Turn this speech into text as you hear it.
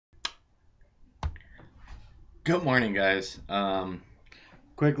Good morning, guys.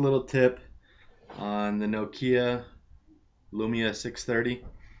 Quick little tip on the Nokia Lumia 630.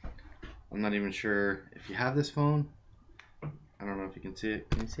 I'm not even sure if you have this phone. I don't know if you can see it.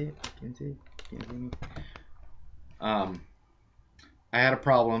 Can you see it? Can you see it? Can you see me? Um, I had a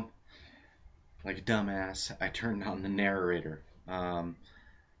problem. Like a dumbass, I turned on the narrator.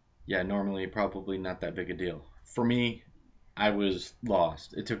 Yeah, normally probably not that big a deal. For me, I was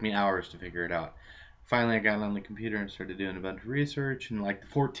lost. It took me hours to figure it out. Finally, I got on the computer and started doing a bunch of research, and like the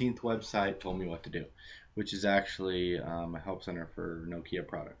 14th website told me what to do, which is actually a help center for Nokia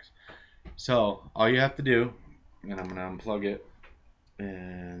products. So all you have to do, and I'm gonna unplug it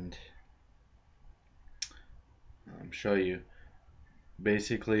and show you.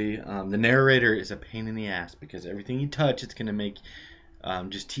 Basically, the narrator is a pain in the ass because everything you touch, it's gonna make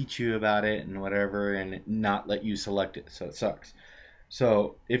just teach you about it and whatever, and not let you select it. So it sucks.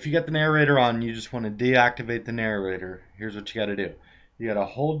 So if you got the narrator on, you just want to deactivate the narrator. Here's what you got to do. You got to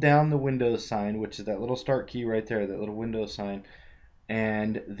hold down the Windows sign, which is that little start key right there, that little Windows sign,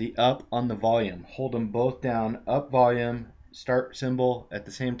 and the up on the volume. Hold them both down. Up volume, start symbol at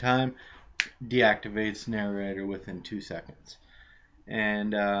the same time. Deactivates narrator within 2 seconds.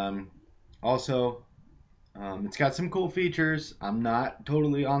 And also, it's got some cool features. I'm not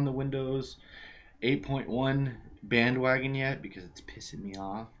totally on the Windows 8.1 bandwagon yet because it's pissing me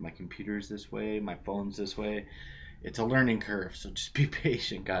off. My computer's this way, my phone's this way. It's a learning curve, so just be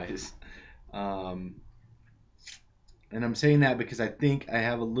patient, guys. Um, and I'm saying that because I think I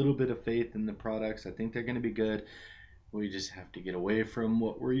have a little bit of faith in the products. I think they're going to be good. We just have to get away from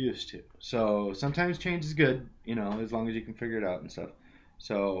what we're used to. So sometimes change is good, as long as you can figure it out and stuff.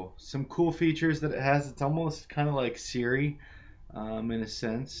 So some cool features that it has. It's almost kind of like Siri, in a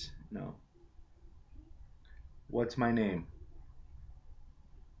sense. No, what's my name?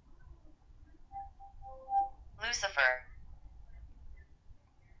 Lucifer.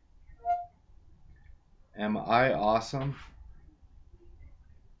 Am I awesome?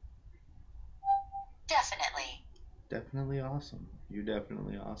 Definitely. Definitely awesome. You're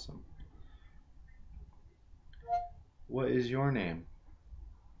definitely awesome. What is your name?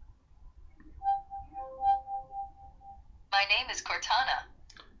 My name is Cortana.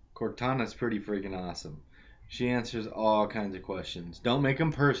 Cortana's pretty freaking awesome. She answers all kinds of questions. Don't make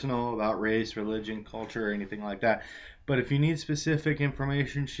them personal about race, religion, culture, or anything like that. But if you need specific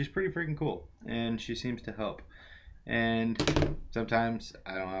information, she's pretty freaking cool. And she seems to help. And sometimes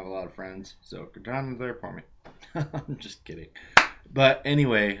I don't have a lot of friends, so Cortana's there for me. I'm just kidding. But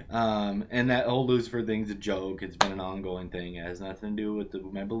anyway, and that whole Lucifer thing's a joke. It's been an ongoing thing. It has nothing to do with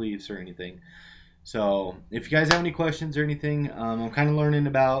my beliefs or anything. So if you guys have any questions or anything, I'm kind of learning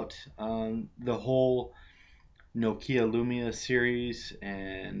about the whole Nokia Lumia series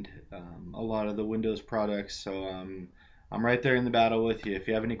and a lot of the Windows products. So I'm right there in the battle with you. If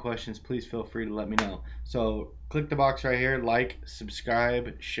you have any questions, please feel free to let me know. So click the box right here, like,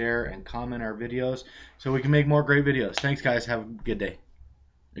 subscribe, share, and comment our videos so we can make more great videos. Thanks, guys. Have a good day.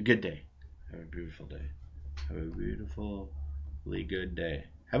 A good day. Have a beautiful day. Have a beautifully good day.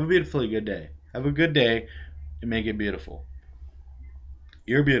 Have a beautifully good day. Have a good day and make it beautiful.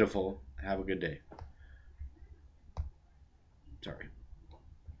 You're beautiful. Have a good day. Sorry.